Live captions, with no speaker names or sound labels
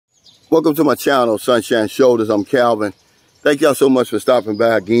Welcome to my channel, Sunshine Shoulders. I'm Calvin. Thank y'all so much for stopping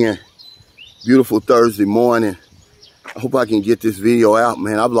by again. Beautiful Thursday morning. I hope I can get this video out,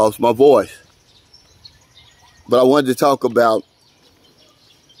 man. I've lost my voice. But I wanted to talk about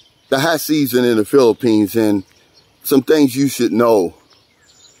the high season in the Philippines and some things you should know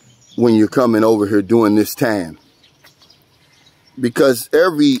when you're coming over here during this time. Because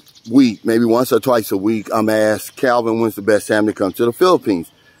every week, maybe once or twice a week, I'm asked, Calvin, when's the best time to come to the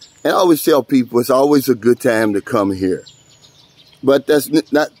Philippines? And I always tell people it's always a good time to come here. But that's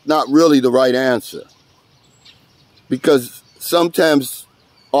not really the right answer. Because sometimes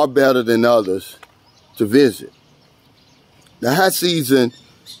are better than others to visit. The high season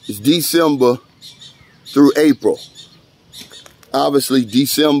is December through April. Obviously,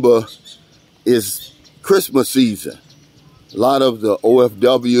 December is Christmas season. A lot of the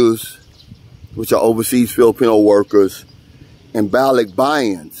OFWs, which are overseas Filipino workers, and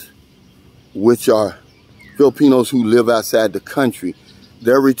Balikbayans, which are Filipinos who live outside the country,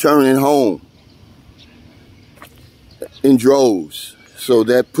 they're returning home in droves. So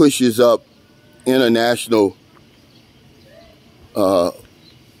that pushes up international, the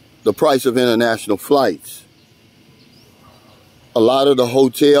price of international flights. A lot of the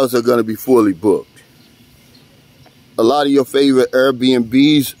hotels are going to be fully booked. A lot of your favorite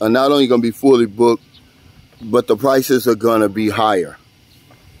Airbnbs are not only going to be fully booked, but the prices are going to be higher.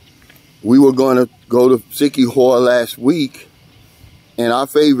 We were going to go to Siquijor last week, and our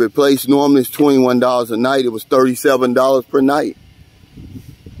favorite place normally is $21 a night. It was $37 per night.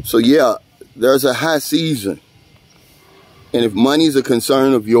 So yeah, there's a high season. And if money's a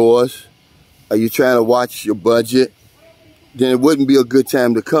concern of yours, or you're trying to watch your budget, then it wouldn't be a good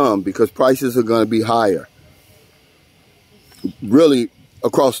time to come because prices are going to be higher. Really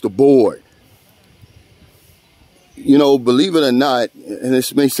across the board. You know, believe it or not, and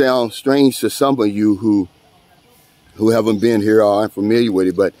this may sound strange to some of you who haven't been here or aren't familiar with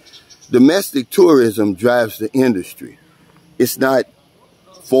it, but domestic tourism drives the industry. It's not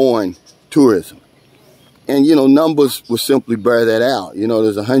foreign tourism. And, you know, numbers will simply bear that out. You know,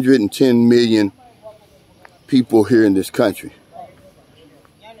 there's 110 million people here in this country.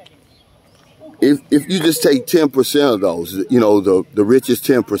 If you just take 10% of those, you know, the richest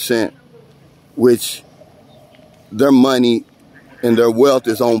 10%, which their money and their wealth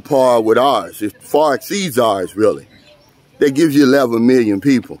is on par with ours. It far exceeds ours, really. That gives you 11 million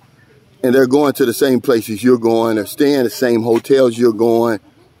people. And they're going to the same places you're going. They're staying in the same hotels you're going.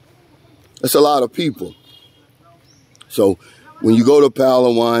 That's a lot of people. So when you go to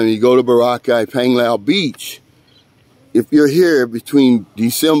Palawan, you go to Boracay, Panglao Beach, if you're here between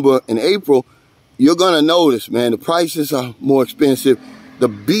December and April, you're going to notice, man, the prices are more expensive. The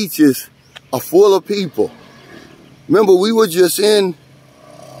beaches are full of people. Remember, we were just in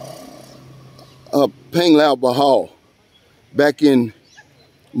Panglao Bahal back in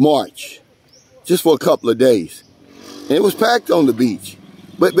March, just for a couple of days. And it was packed on the beach.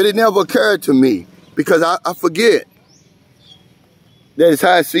 But it never occurred to me because I forget that it's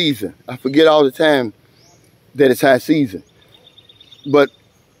high season. I forget all the time that it's high season. But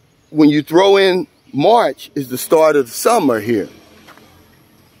when you throw in March is the start of the summer here.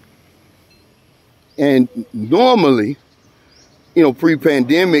 And normally, you know,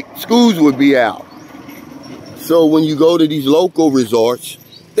 pre-pandemic, schools would be out. So when you go to these local resorts,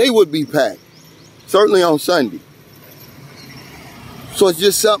 they would be packed, certainly on Sunday. So it's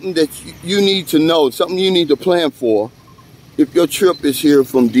just something that you need to know, something you need to plan for if your trip is here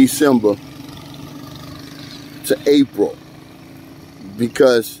from December to April.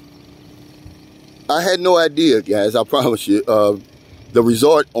 Because I had no idea, guys, I promise you. The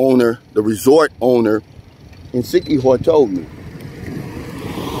resort owner in Siquijor told me.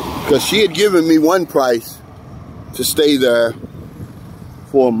 Because she had given me one price to stay there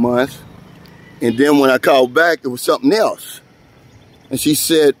for a month. And then when I called back, it was something else. And she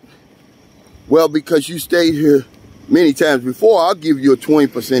said, well, because you stayed here many times before, I'll give you a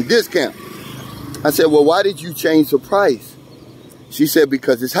 20% discount. I said, well, why did you change the price? She said,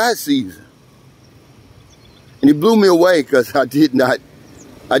 because it's high season. And it blew me away because I did not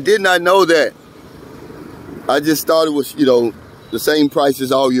know that. I just thought it was, you know, the same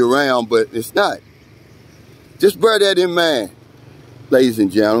prices all year round, but it's not. Just bear that in mind, ladies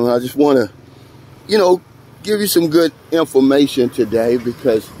and gentlemen. I just want to, you know, give you some good information today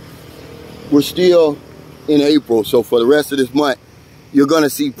because we're still in April. So for the rest of this month, you're going to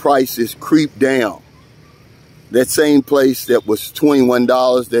see prices creep down. That same place that was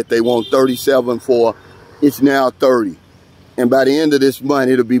 $21 that they want $37 for, it's now $30. And by the end of this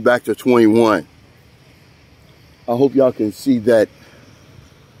month, it'll be back to $21. I hope y'all can see that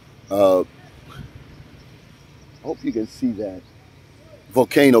I hope you can see that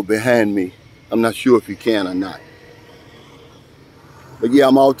volcano behind me. I'm not sure if you can or not. But yeah,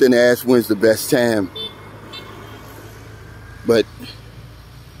 I'm often asked when's the best time. But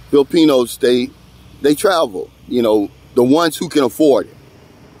Filipinos, they travel, you know, the ones who can afford it.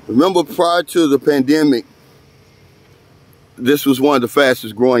 Remember, prior to the pandemic, this was one of the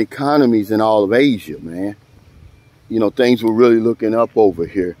fastest growing economies in all of Asia, man. You know, things were really looking up over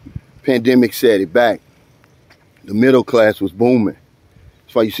here. Pandemic set it back. The middle class was booming.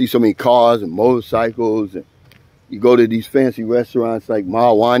 That's why you see so many cars and motorcycles, and you go to these fancy restaurants like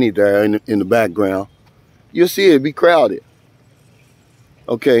Mahawani there in the background. You'll see it be crowded.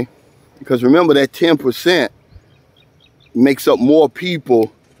 Okay, because remember that 10% makes up more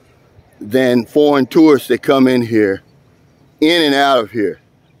people than foreign tourists that come in here, in and out of here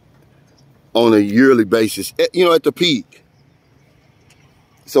on a yearly basis, you know, at the peak.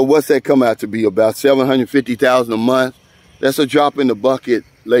 So what's that come out to be? About 750,000 a month. That's a drop in the bucket,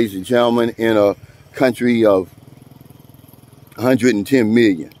 ladies and gentlemen, in a country of 110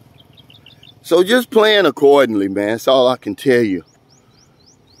 million. So just plan accordingly, man. That's all I can tell you.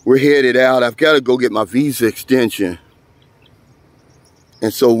 We're headed out. I've got to go get my visa extension.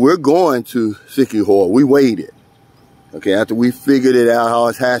 And so we're going to Siquijor. We waited. Okay, after we figured it out how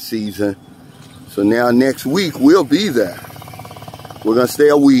it's high season. So now next week we'll be there. We're going to stay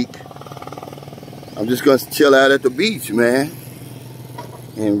a week. I'm just going to chill out at the beach, man.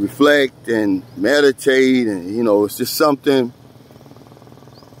 And reflect and meditate. And, you know, it's just something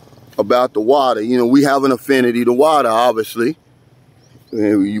about the water. You know, we have an affinity to water, obviously.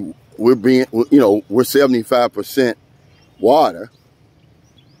 And we're being, you know, we're 75% water.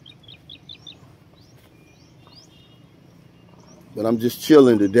 But I'm just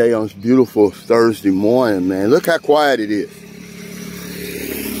chilling today on this beautiful Thursday morning, man. Look how quiet it is.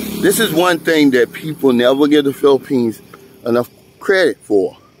 This is one thing that people never give the Philippines enough credit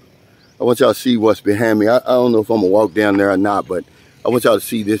for. I want y'all to see what's behind me. I don't know if I'm going to walk down there or not, but I want y'all to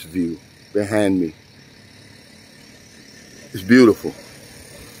see this view behind me. It's beautiful.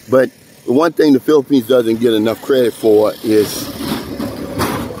 But the one thing the Philippines doesn't get enough credit for is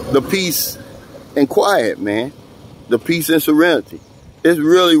the peace and quiet, man. The peace and serenity. It's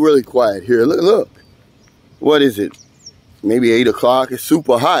really, really quiet here. Look. What is it? Maybe 8 o'clock. It's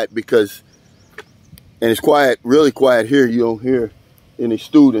super hot because, and it's quiet, really quiet here. You don't hear any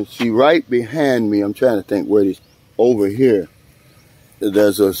students. See, right behind me, I'm trying to think where it is. Over here,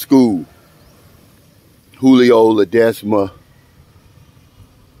 there's a school. Julio Ledesma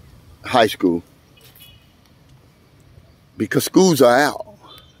High School. Because schools are out.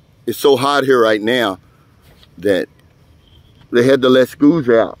 It's so hot here right now that they had to let schools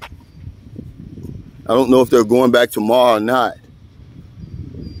out. I don't know if they're going back tomorrow or not.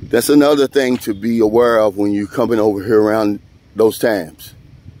 That's another thing to be aware of when you're coming over here around those times.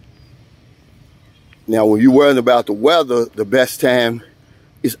 Now, when you're worrying about the weather, the best time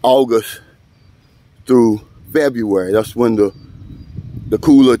is August through February. That's when the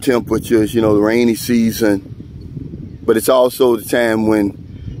cooler temperatures, you know, the rainy season. But it's also the time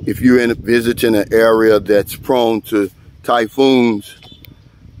when, if you're visiting an area that's prone to typhoons,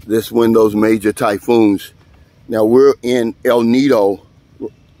 this when those major typhoons. Now we're in El Nino,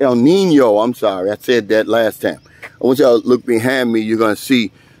 I'm sorry, I said that last time. I want y'all to look behind me. You're gonna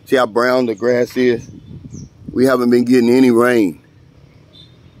see how brown the grass is. We haven't been getting any rain.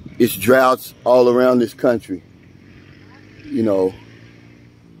 It's droughts all around this country. You know,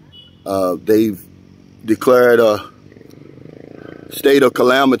 they've declared a state of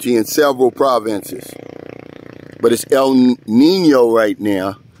calamity in several provinces. But it's El Nino right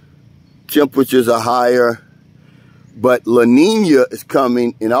now. Temperatures are higher. But La Nina is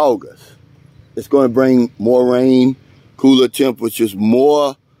coming in August. It's going to bring more rain, cooler temperatures,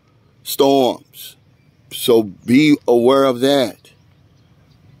 more storms. So be aware of that.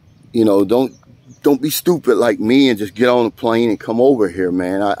 You know, don't be stupid like me and just get on a plane and come over here,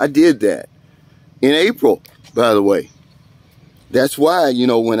 man. I did that in April, by the way. That's why, you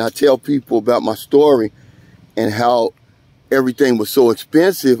know, when I tell people about my story and how everything was so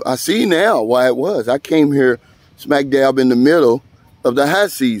expensive, I see now why it was. I came here smack dab in the middle of the high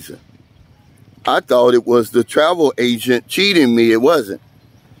season. I thought it was the travel agent cheating me. It wasn't.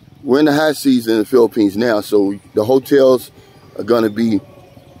 We're in the high season in the Philippines now, so the hotels are going to be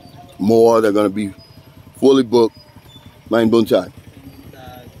more. They're going to be fully booked. Main Buntag.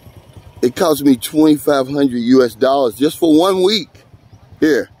 It cost me $2,500 US just for 1 week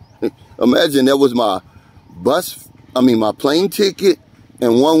here. Imagine that was my my plane ticket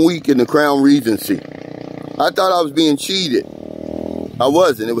and 1 week in the Crown Regency. I thought I was being cheated. I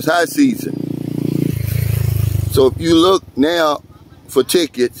wasn't. It was high season. So if you look now for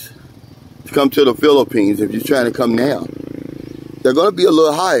tickets to come to the Philippines, if you're trying to come now, they're going to be a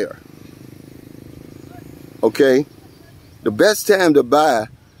little higher. Okay? The best time to buy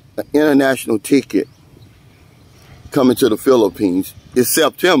an international ticket coming to the Philippines is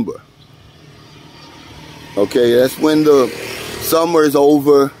September. Okay, that's when the summer is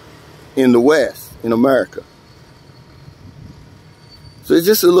over in the West, in America. So it's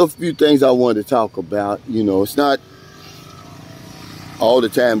just a little few things I wanted to talk about. You know, it's not all the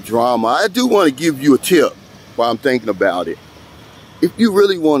time drama. I do want to give you a tip while I'm thinking about it. If you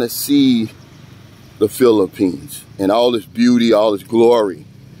really want to see the Philippines and all its beauty, all its glory,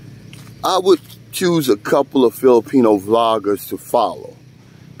 I would choose a couple of Filipino vloggers to follow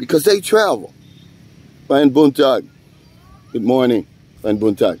because they travel. Fan Buntag. Good morning, Fan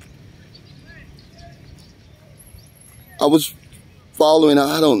Buntag. I was following,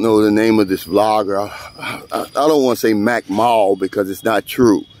 I don't know the name of this vlogger. I don't want to say Mac Mall because it's not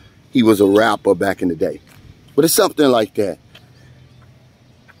true. He was a rapper back in the day. But it's something like that.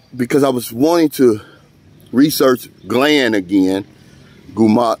 Because I was wanting to research Glen again,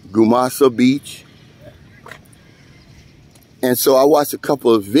 Gumasa Beach. And so I watched a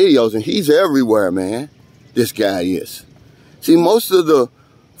couple of videos and he's everywhere, man. This guy is. See, most of the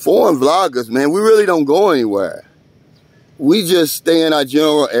foreign vloggers, man, we really don't go anywhere. We just stay in our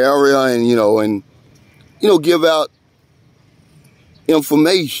general area and, give out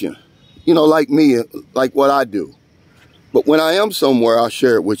information, like me, like what I do. But when I am somewhere, I'll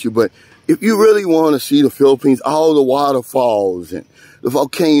share it with you. But if you really want to see the Philippines, all the waterfalls and the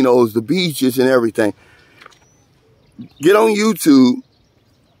volcanoes, the beaches and everything, get on YouTube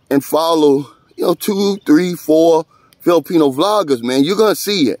and follow, 2, 3, 4 Filipino vloggers, man. You're going to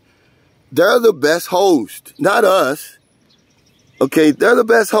see it. They're the best hosts, not us. Okay, they're the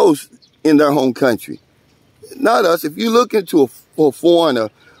best hosts in their home country. Not us. If you look into a foreigner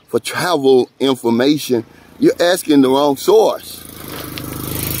for travel information, you're asking the wrong source.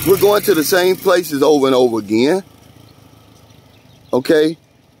 We're going to the same places over and over again. Okay?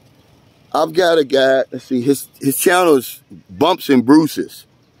 I've got a guy, let's see, his channel is Bumps and Bruises.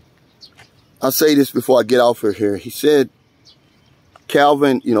 I'll say this before I get off of here. He said,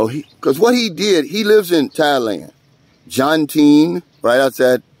 Calvin, because what he did, he lives in Thailand. Janteen, right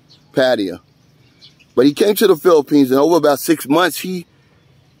outside Pattaya. But he came to the Philippines and over about 6 months, he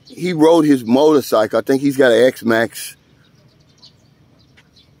rode his motorcycle. I think he's got an X-Max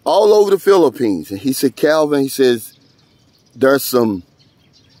all over the Philippines. And he said, Calvin, he says, there's some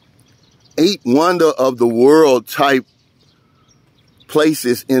 8 wonder of the world type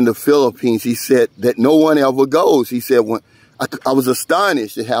places in the Philippines, he said, that no one ever goes. He said, when I was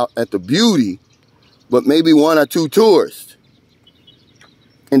astonished at the beauty, but maybe 1 or 2 tourists.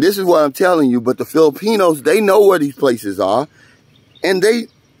 And this is what I'm telling you, but the Filipinos, they know where these places are, and they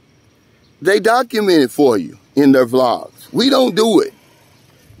document it for you in their vlogs. We don't do it.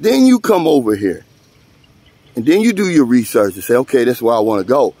 Then you come over here, and then you do your research and say, okay, that's where I want to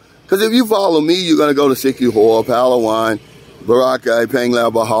go. Because if you follow me, you're going to go to Siquijor, Palawan, Boracay,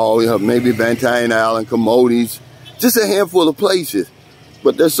 Panglao, Bohol, maybe Bantayan Island, Camotes, just a handful of places.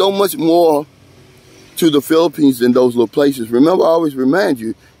 But there's so much more to the Philippines than those little places. Remember, I always remind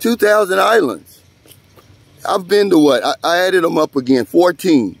you, 2,000 islands. I've been to what? I added them up again,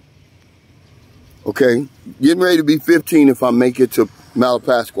 14. Okay? Getting ready to be 15 if I make it to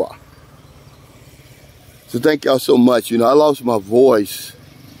Malapascua. So thank y'all so much. I lost my voice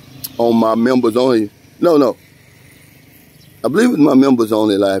on my members only. No. I believe it was my members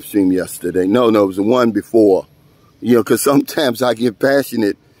only live stream yesterday. No, it was the one before. Because sometimes I get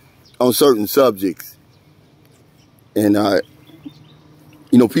passionate on certain subjects. And,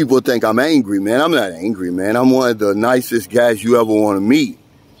 people think I'm angry, man. I'm not angry, man. I'm one of the nicest guys you ever want to meet.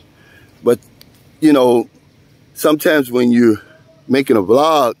 But, sometimes when you're making a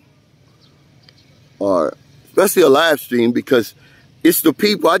vlog, or especially a live stream, because it's the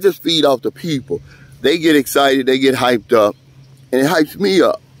people, I just feed off the people. They get excited, they get hyped up, and it hypes me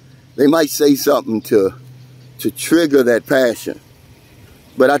up. They might say something to trigger that passion.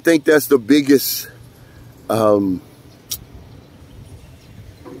 But I think that's the biggest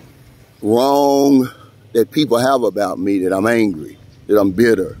wrong that people have about me, that I'm angry, that I'm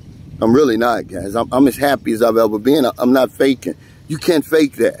bitter. I'm really not, guys. I'm as happy as I've ever been. I'm not faking. You can't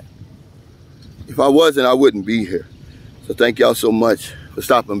fake that. If I wasn't, I wouldn't be here. So thank y'all so much for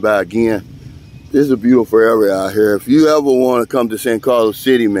stopping by again. This is a beautiful area out here. If you ever want to come to San Carlos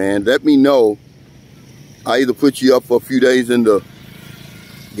City, man, let me know. I either put you up for a few days in the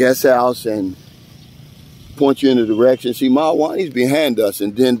guest house and point you in the direction. See, Mahwani's behind us,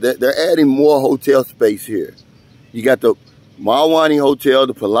 and then they're adding more hotel space here. You got the Mahwani Hotel,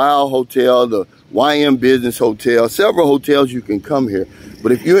 the Palau Hotel, the YM Business Hotel, several hotels you can come here.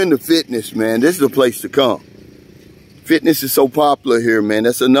 But if you're into fitness, man, this is the place to come. Fitness is so popular here, man.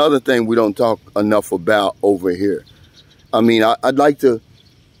 That's another thing we don't talk enough about over here. I mean, I'd like to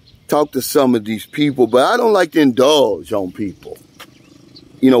talk to some of these people, but I don't like to indulge on people.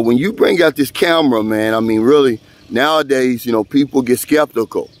 You know, when you bring out this camera, man, I mean, really, nowadays, you know, people get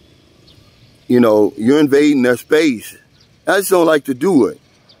skeptical. You know, you're invading their space. I just don't like to do it.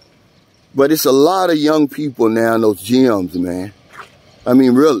 But it's a lot of young people now in those gyms, man. I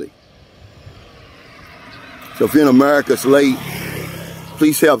mean, really. So if you're in America, it's late.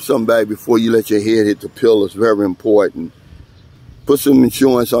 Please help somebody before you let your head hit the pillow. It's very important. Put some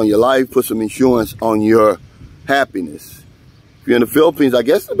insurance on your life. Put some insurance on your happiness. If you're in the Philippines, I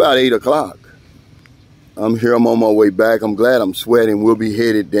guess it's about 8 o'clock. I'm here. I'm on my way back. I'm glad I'm sweating. We'll be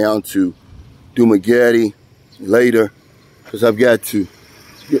headed down to Dumaguete later because I've got to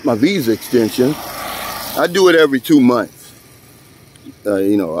get my visa extension. I do it every 2 months.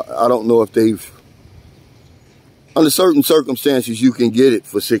 You know, I don't know if under certain circumstances, you can get it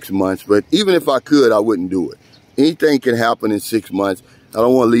for 6 months. But even if I could, I wouldn't do it. Anything can happen in 6 months. I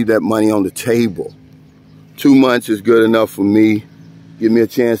don't want to leave that money on the table. 2 months is good enough for me. Give me a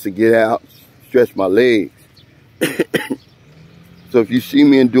chance to get out, stretch my legs. So if you see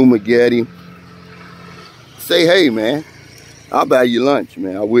me in Dumaguete, say, hey, man, I'll buy you lunch,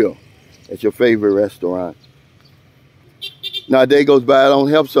 man. I will. At your favorite restaurant. Now, a day goes by, I don't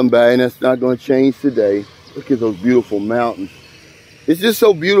help somebody, and that's not going to change today. Look at those beautiful mountains. It's just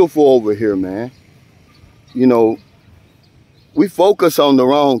so beautiful over here, man. You know, we focus on the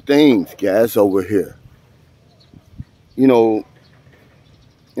wrong things, guys, over here. You know,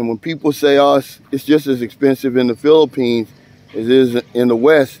 and when people say, oh, it's just as expensive in the Philippines as it is in the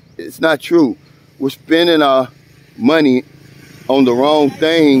West, it's not true. We're spending our money on the wrong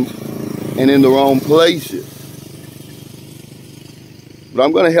things and in the wrong places. But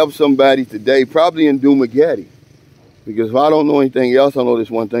I'm going to help somebody today, probably in Dumaguete. Because if I don't know anything else, I know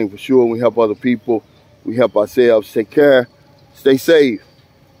this one thing for sure. We help other people. We help ourselves. Take care. Stay safe.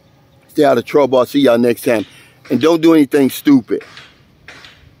 Stay out of trouble. I'll see y'all next time. And don't do anything stupid.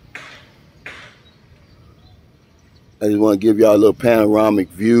 I just want to give y'all a little panoramic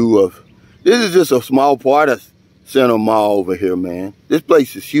view of... This is just a small part of Center Mall over here, man. This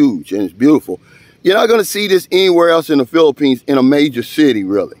place is huge and it's beautiful. You're not going to see this anywhere else in the Philippines in a major city,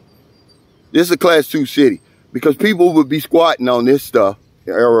 really. This is a Class 2 city because people would be squatting on this stuff,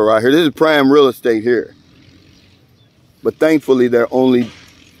 area right here. This is prime real estate here. But thankfully, they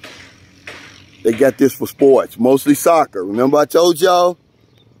got this for sports, mostly soccer. Remember I told y'all,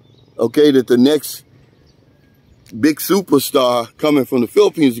 okay, that the next big superstar coming from the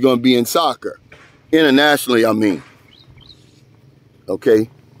Philippines is going to be in soccer. Internationally, I mean. Okay.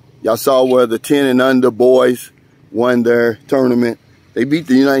 Y'all saw where the 10 and under boys won their tournament. They beat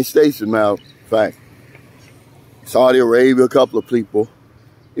the United States, as a matter of fact. Saudi Arabia, a couple of people.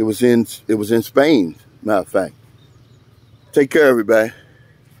 It was in Spain, as a matter of fact. Take care, everybody.